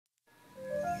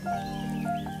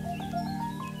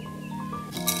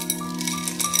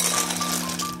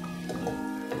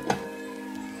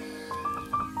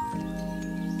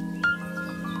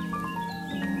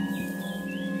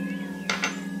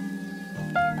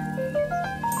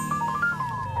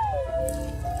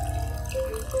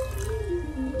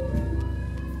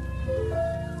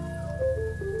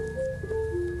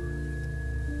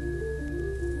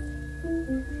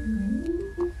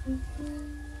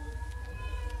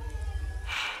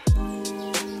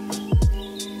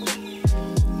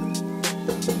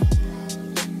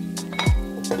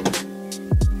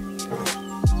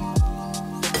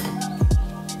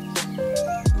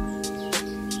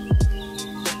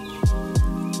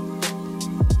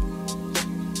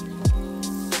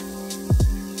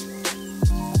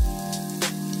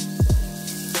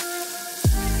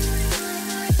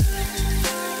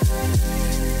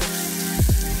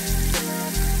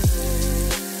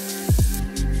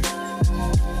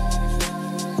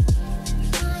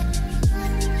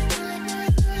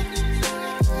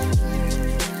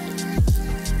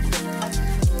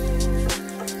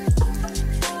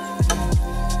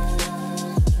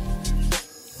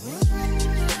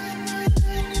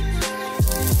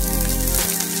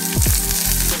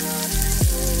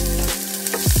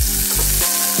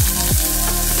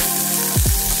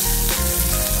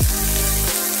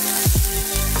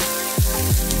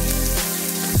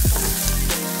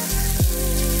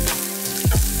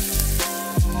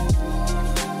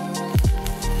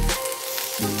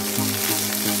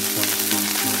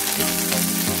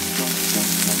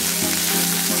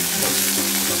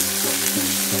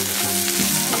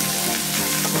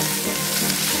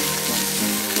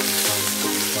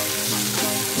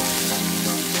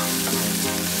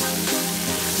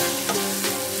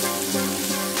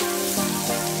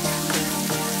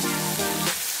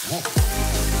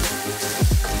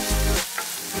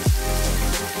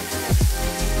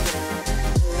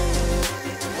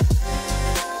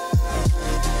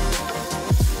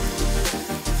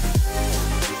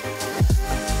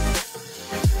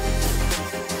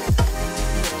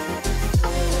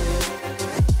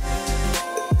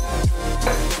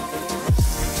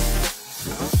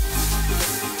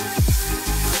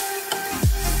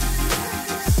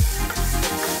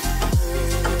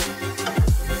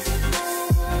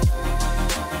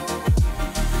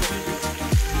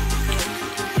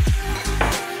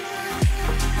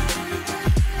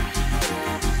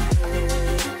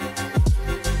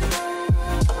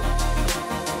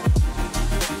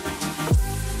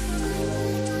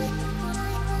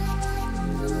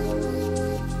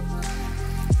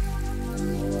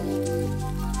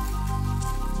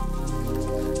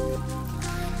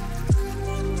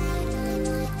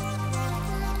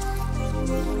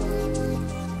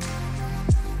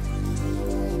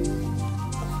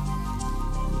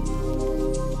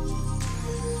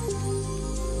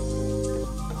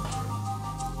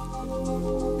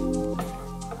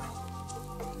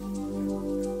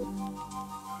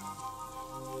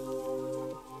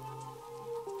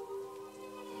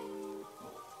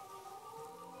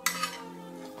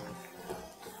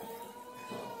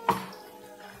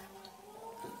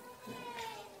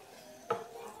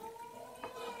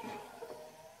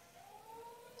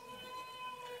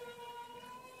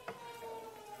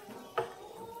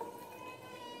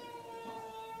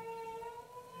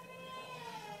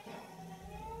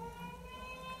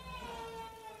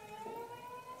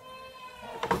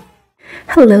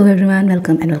Hello everyone,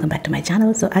 welcome back to my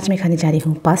channel. सो आज मैं खाने जा रही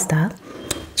हूँ पास्ता,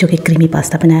 जो कि क्रीमी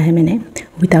पास्ता बनाया है मैंने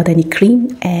without any cream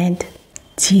and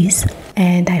cheese,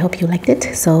 and I hope you like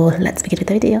it. So let's begin with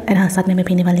the video. And हाँ, साथ में मैं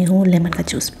पीने वाली हूँ लेमन का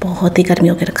जूस। बहुत ही गर्मी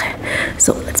होकर रखा है।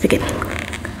 So let's begin.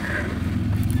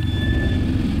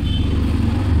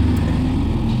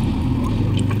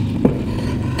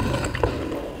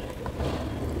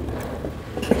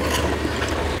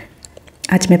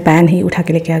 आज मैं पैन ही उठा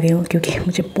के लेके आ गई हूँ क्योंकि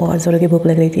मुझे बहुत ज़ोरों की भूख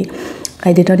लग रही थी।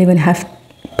 I did not even have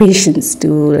patience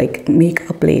to like make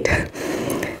a plate.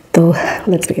 तो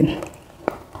let's begin.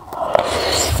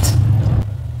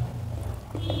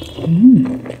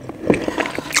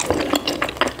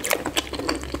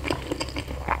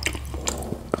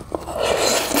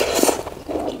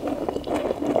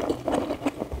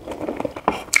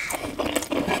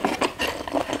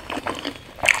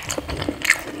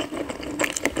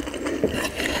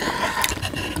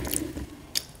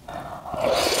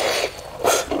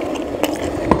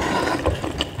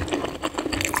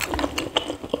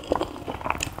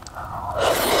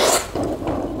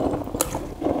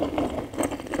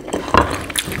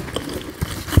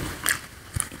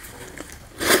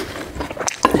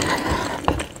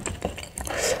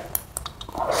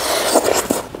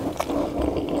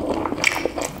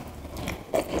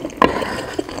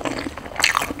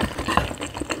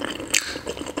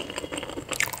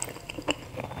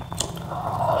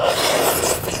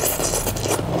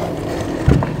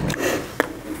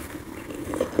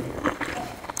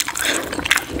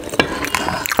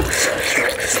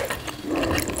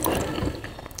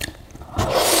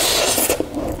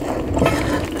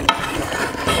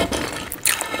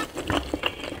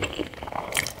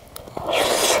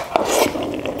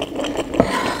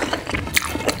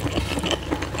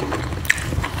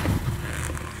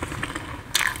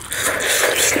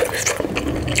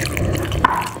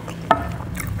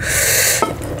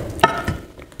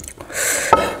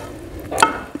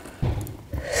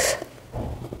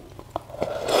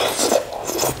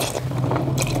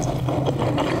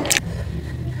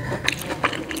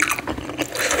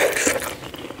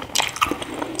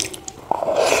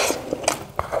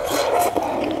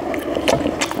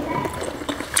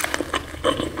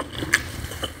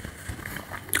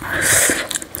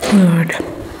 Lord,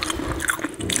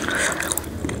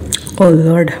 O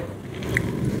Lord,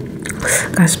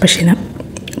 काश पसीना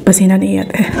पसीना नहीं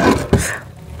आता है।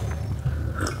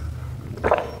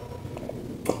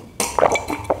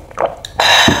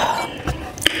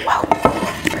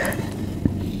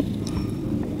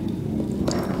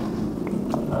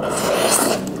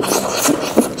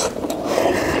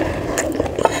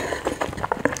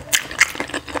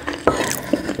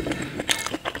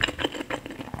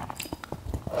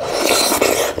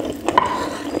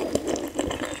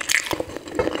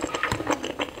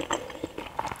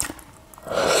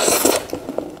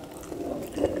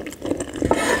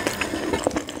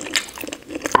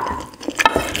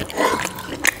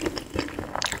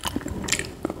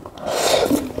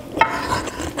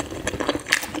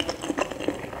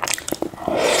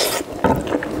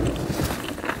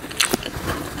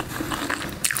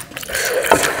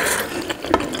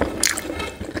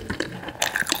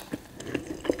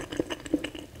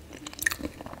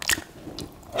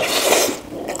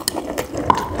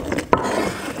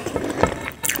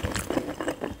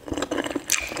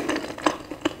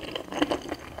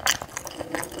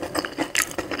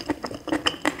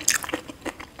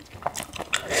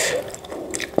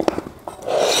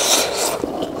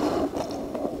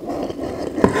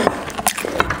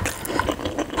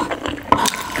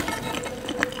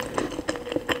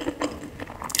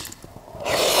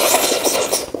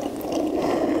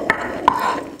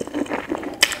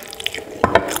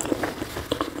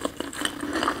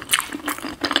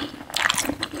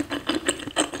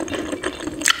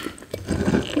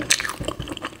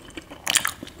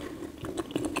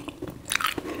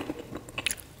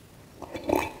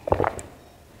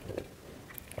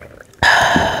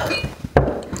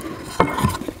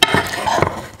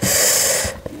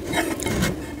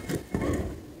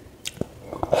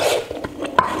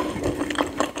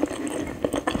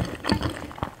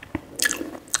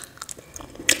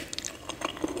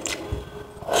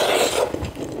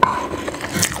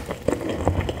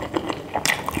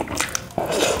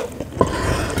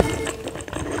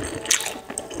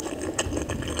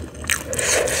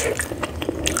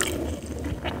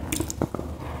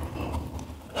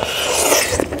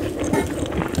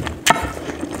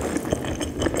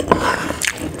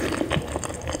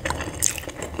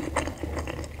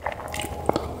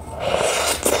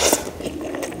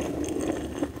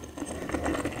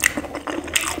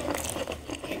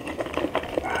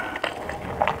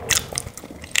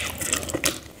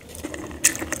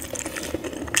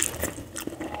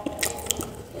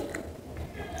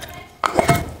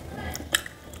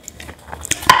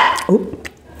 Oh.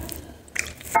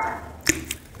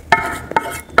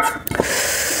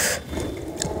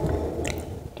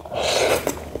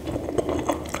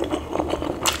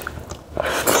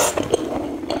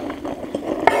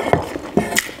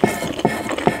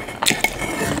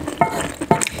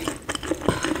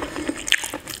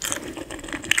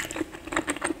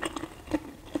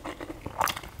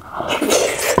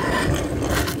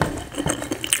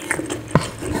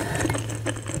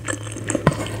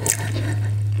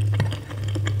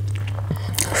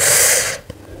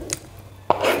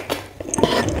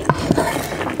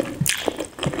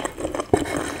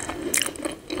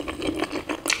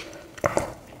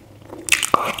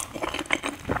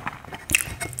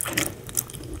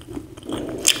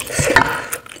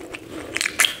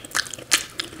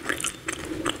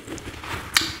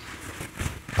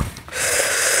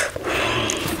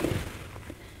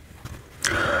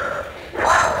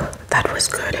 That was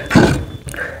good.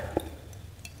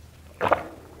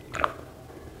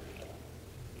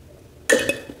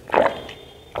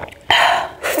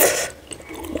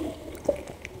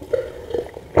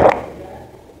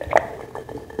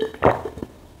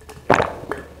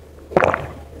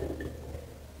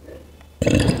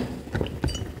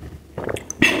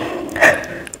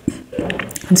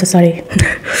 I'm so sorry.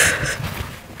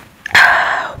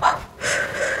 Wow.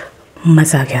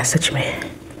 मजा आ गया सच में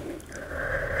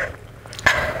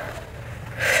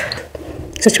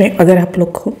अगर आप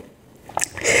लोग को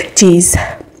चीज़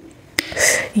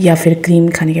या फिर क्रीम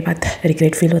खाने के बाद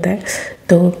रिग्रेट फील होता है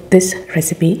तो this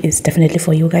recipe is definitely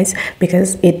for you guys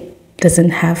because it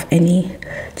doesn't have any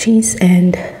cheese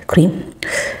and cream.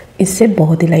 इससे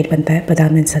बहुत ही लाइट बनता है,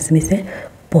 बादाम एंड ससमी से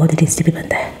बहुत ही टेस्टी भी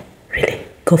बनता है। Really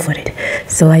go for it.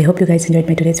 So I hope you guys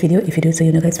enjoyed my today's video. If you do, so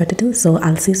you know guys what to do. So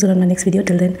I'll see you soon on my next video.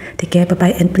 Till then, take care, bye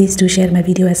bye, and please do share my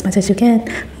video as much as you can.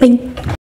 Bye.